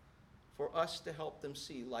path for us to help them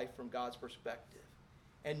see life from God's perspective.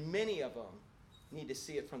 And many of them need to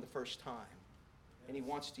see it from the first time. And he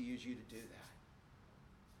wants to use you to do that.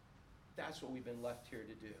 That's what we've been left here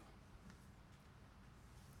to do.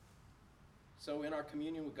 So in our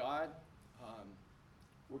communion with God,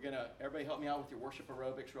 we're going to, everybody help me out with your worship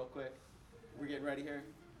aerobics real quick. We're getting ready here.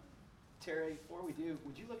 Terry, before we do,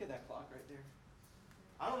 would you look at that clock right there?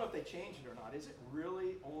 I don't know if they changed it or not. Is it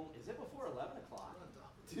really only, is it before 11 o'clock?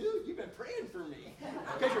 Dude, you've been praying for me.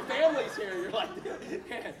 Because your family's here. You're like,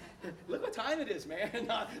 man, look what time it is, man.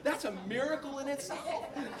 That's a miracle in itself.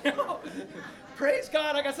 Praise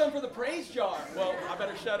God, I got something for the praise jar. Well, I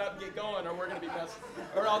better shut up and get going or we're going to be messed,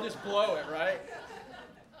 or I'll just blow it, right?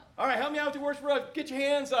 All right, help me out with your worst brother. Get your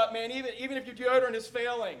hands up, man, even if your deodorant is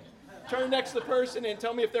failing. Turn next to the person and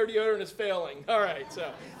tell me if their deodorant is failing. All right,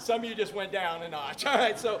 so some of you just went down a notch. All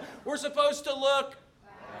right, so we're supposed to look,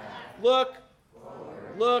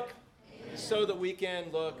 so that we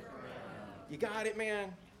can look. You got it,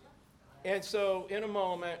 man? And so in a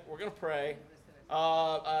moment, we're going to pray.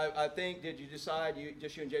 I think, did you decide you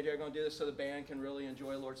and JJ are going to do this so the band can really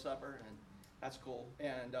enjoy Lord's Supper? And that's cool.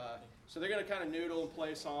 And so they're going to kind of noodle and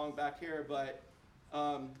play a song back here. But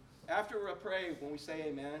after I pray, when we say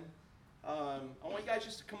amen, I want you guys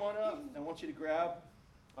just to come on up. I want you to grab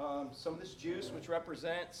some of this juice, which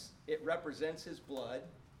represents his blood,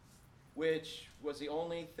 which was the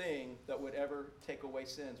only thing that would ever take away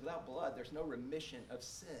sins. Without blood, there's no remission of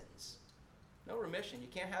sins. No remission. You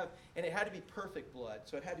can't have, and it had to be perfect blood,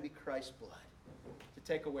 so it had to be Christ's blood to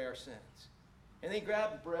take away our sins. And then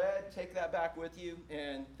grab the bread, take that back with you,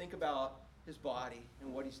 and think about his body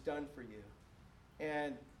and what he's done for you.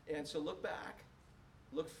 And so look back.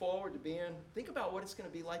 Look forward to think about what it's going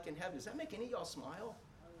to be like in heaven. Does that make any of y'all smile?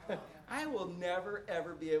 I will never,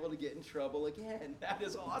 ever be able to get in trouble again. That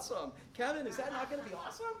is awesome. Kevin, is that not going to be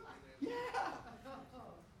awesome? Yeah.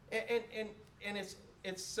 And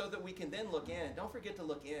it's so that we can then look in. Don't forget to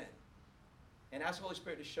look in. And ask the Holy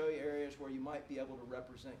Spirit to show you areas where you might be able to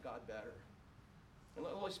represent God better. And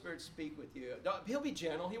let the Holy Spirit speak with you. He'll be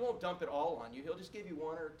gentle. He won't dump it all on you. He'll just give you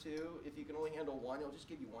one or two. If you can only handle one, he'll just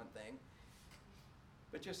give you one thing.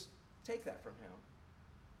 But just take that from him.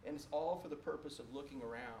 And it's all for the purpose of looking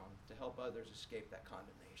around to help others escape that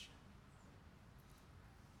condemnation.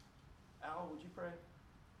 Al, would you pray?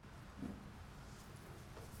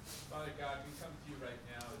 Father God, we come to you right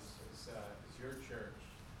now as your church,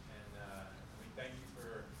 and we thank you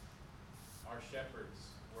for our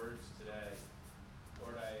shepherds' words today.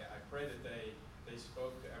 Lord, I pray that they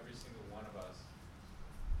spoke to every single one of us.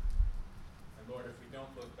 And Lord, if we don't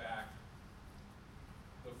look back,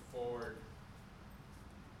 look forward,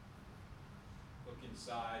 look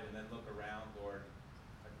inside, and then look around, Lord,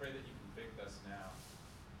 I pray that you convict us now.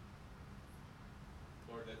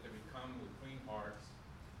 Lord, that we come with clean hearts,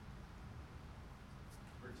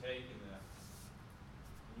 partake in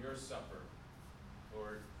your supper,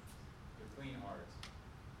 Lord, with clean hearts.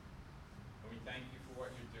 And we thank you for what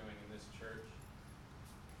you're doing in this church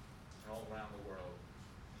and all around the world.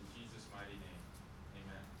 In Jesus' mighty name,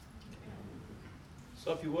 amen.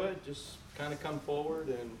 So if you would, just kind of come forward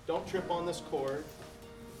and don't trip on this cord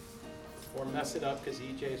or mess it up because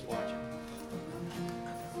EJ is watching.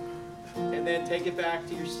 And then take it back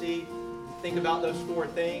to your seat. Think about those four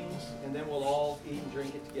things, and then we'll all eat and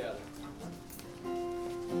drink it together.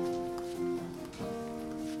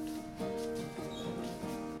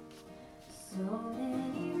 So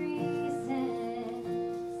many reasons,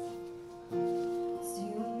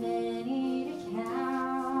 too many to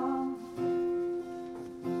count,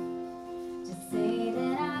 to say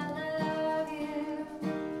that I love you,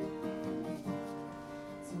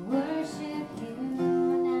 to worship you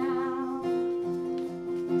now.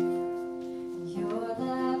 Your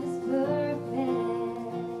love is perfect.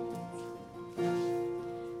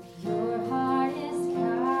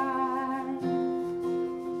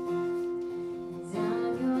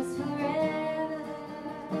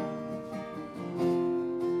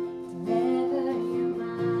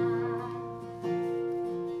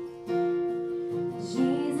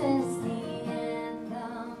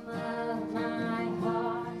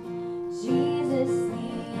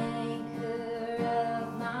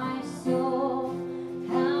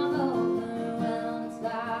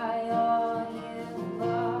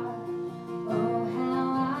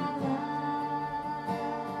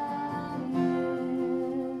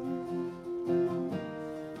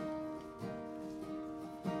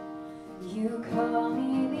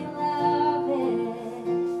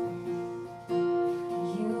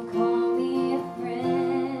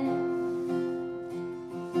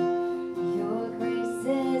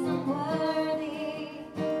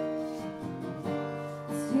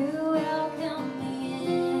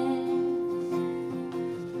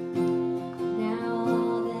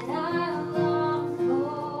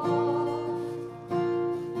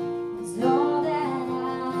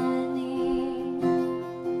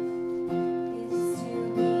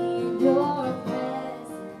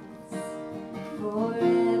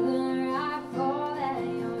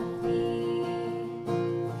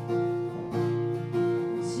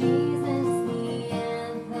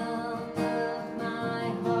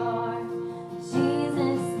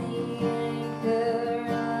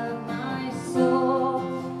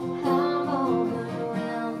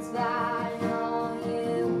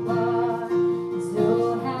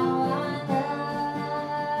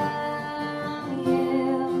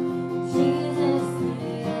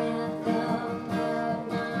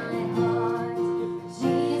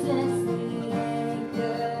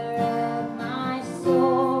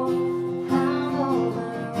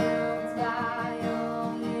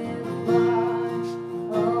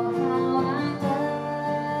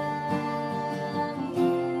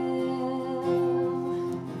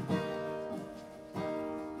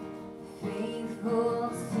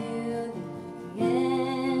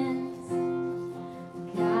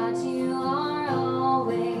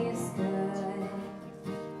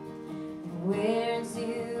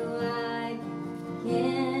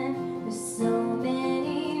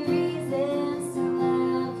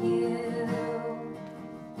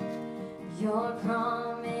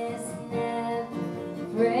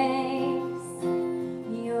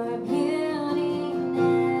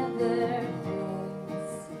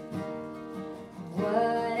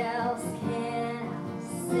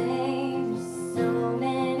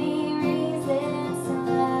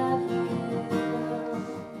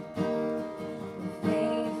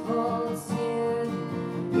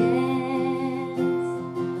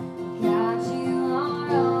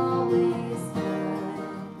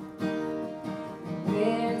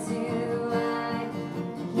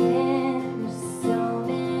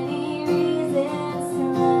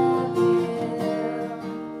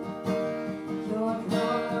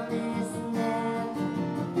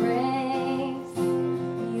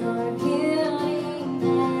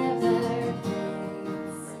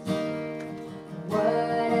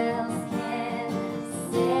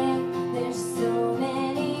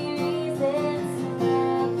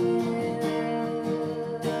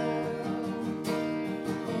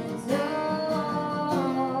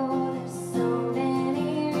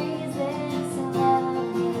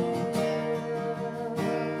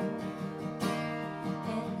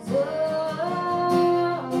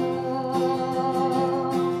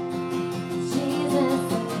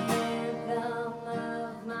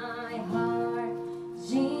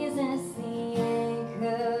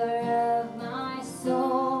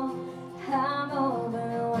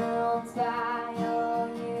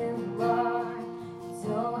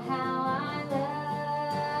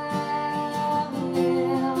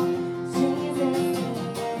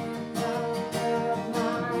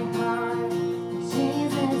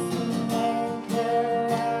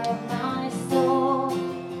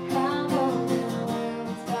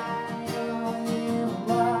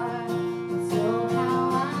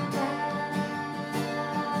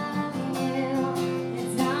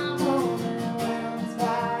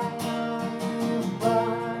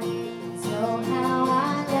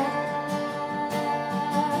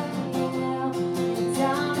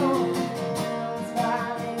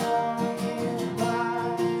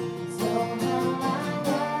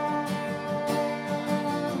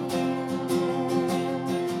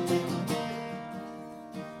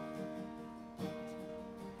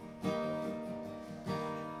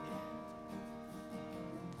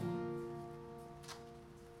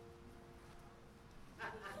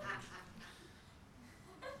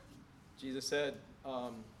 Jesus said,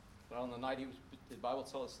 that on the night the Bible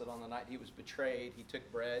tells us that on the night he was betrayed, he took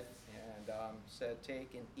bread and said,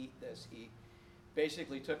 take and eat this. He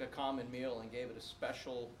basically took a common meal and gave it a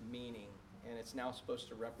special meaning, and it's now supposed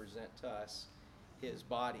to represent to us his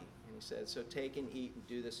body. And he said, so take and eat and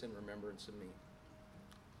do this in remembrance of me.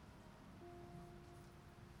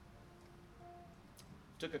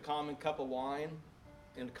 Took a common cup of wine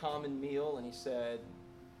and a common meal, and he said,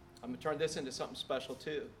 I'm going to turn this into something special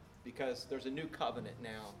too, because there's a new covenant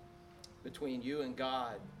now between you and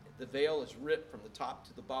God. The veil is ripped from the top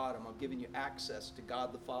to the bottom. I'm giving you access to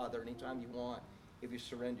God the Father anytime you want, if you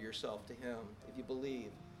surrender yourself to him, if you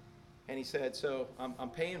believe. And he said, so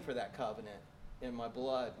I'm paying for that covenant in my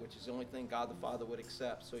blood, which is the only thing God the Father would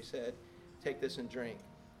accept. So he said, take this and drink,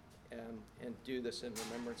 and do this in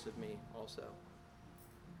remembrance of me also.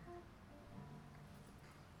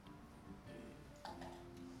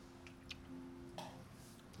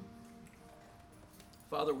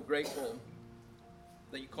 Father, we're grateful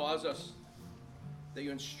that you cause us, that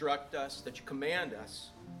you instruct us, that you command us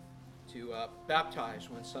to baptize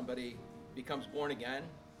when somebody becomes born again,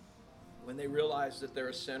 when they realize that they're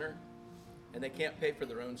a sinner and they can't pay for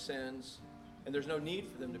their own sins, and there's no need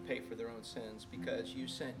for them to pay for their own sins because you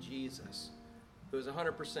sent Jesus, who is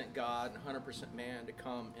 100% God and 100% man, to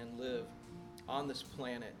come and live on this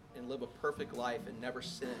planet and live a perfect life and never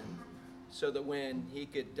sin, so that when he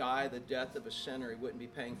could die the death of a sinner, he wouldn't be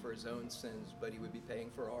paying for his own sins, but he would be paying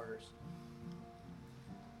for ours.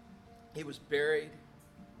 He was buried,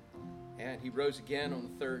 and he rose again on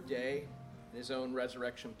the third day in his own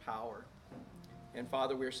resurrection power. And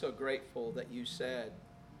Father, we are so grateful that you said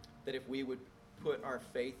that if we would put our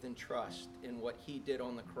faith and trust in what he did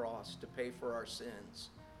on the cross to pay for our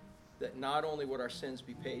sins, that not only would our sins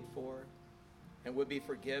be paid for and would be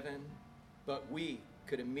forgiven, but we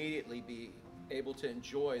could immediately be able to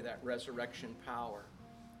enjoy that resurrection power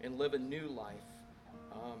and live a new life,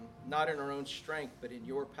 not in our own strength, but in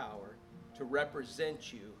your power, to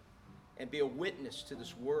represent you and be a witness to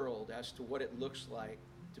this world as to what it looks like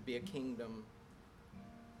to be a kingdom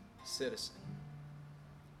citizen.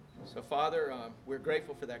 So Father, we're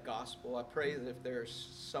grateful for that gospel. I pray that if there's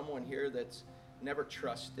someone here that's never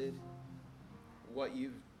trusted what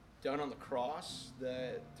you've done on the cross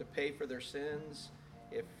to pay for their sins,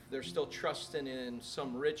 if they're still trusting in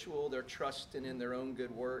some ritual, they're trusting in their own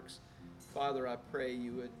good works, Father, I pray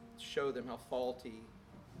you would show them how faulty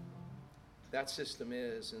that system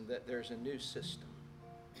is and that there's a new system.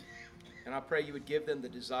 And I pray you would give them the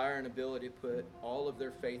desire and ability to put all of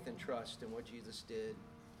their faith and trust in what Jesus did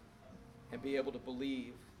and be able to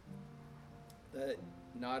believe that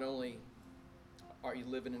not only are you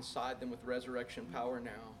living inside them with resurrection power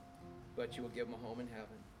now, but you will give them a home in heaven.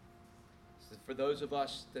 So for those of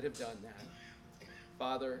us that have done that,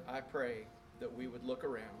 Father, I pray that we would look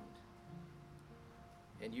around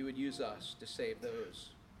and you would use us to save those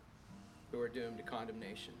who are doomed to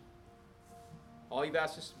condemnation. All you've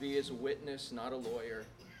asked us to be is a witness, not a lawyer.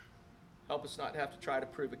 Help us not to have to try to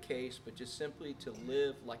prove a case, but just simply to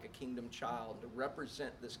live like a kingdom child, to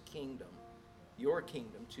represent this kingdom, your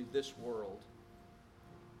kingdom, to this world.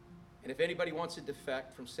 And if anybody wants to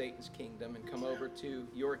defect from Satan's kingdom and come over to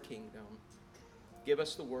your kingdom, give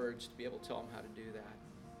us the words to be able to tell them how to do that.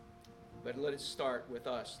 But let it start with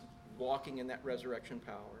us walking in that resurrection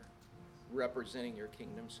power, representing your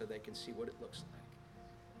kingdom so they can see what it looks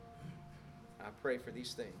like. I pray for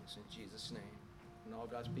these things in Jesus' name. And all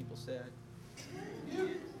God's people said,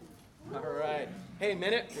 all right. Hey,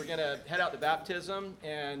 minute, we're going to head out to baptism.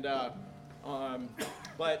 And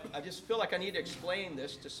but I just feel like I need to explain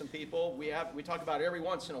this to some people. We talk about it every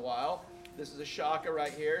once in a while. This is a shaka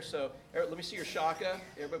right here. So let me see your shaka.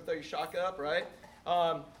 Everybody throw your shaka up, right?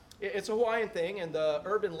 It's a Hawaiian thing, and the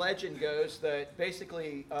urban legend goes that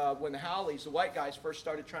basically when the haoles, the white guys, first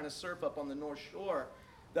started trying to surf up on the North Shore,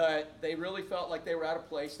 that they really felt like they were out of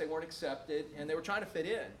place, they weren't accepted, and they were trying to fit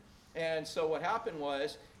in. And so what happened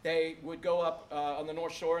was they would go up on the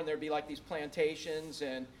North Shore, and there'd be like these plantations,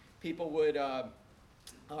 and people would,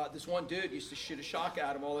 this one dude used to shoot a shaka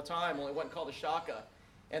at him all the time, only it wasn't called a shaka.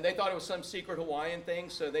 And they thought it was some secret Hawaiian thing,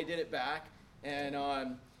 so they did it back. And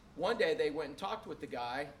one day they went and talked with the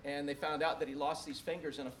guy, and they found out that he lost these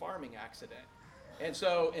fingers in a farming accident. And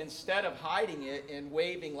so instead of hiding it and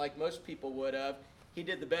waving like most people would have, he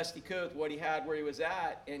did the best he could with what he had where he was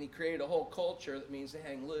at, and he created a whole culture that means to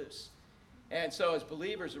hang loose. And so as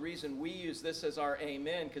believers, the reason we use this as our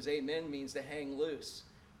amen, because amen means to hang loose.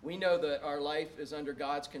 We know that our life is under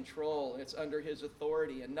God's control, and it's under his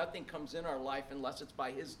authority, and nothing comes in our life unless it's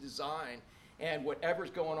by his design. And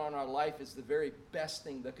whatever's going on in our life is the very best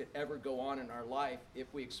thing that could ever go on in our life if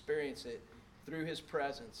we experience it through his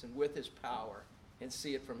presence and with his power and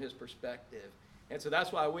see it from his perspective. And so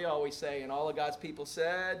that's why we always say, and all of God's people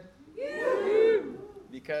said,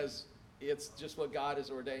 because it's just what God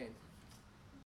has ordained.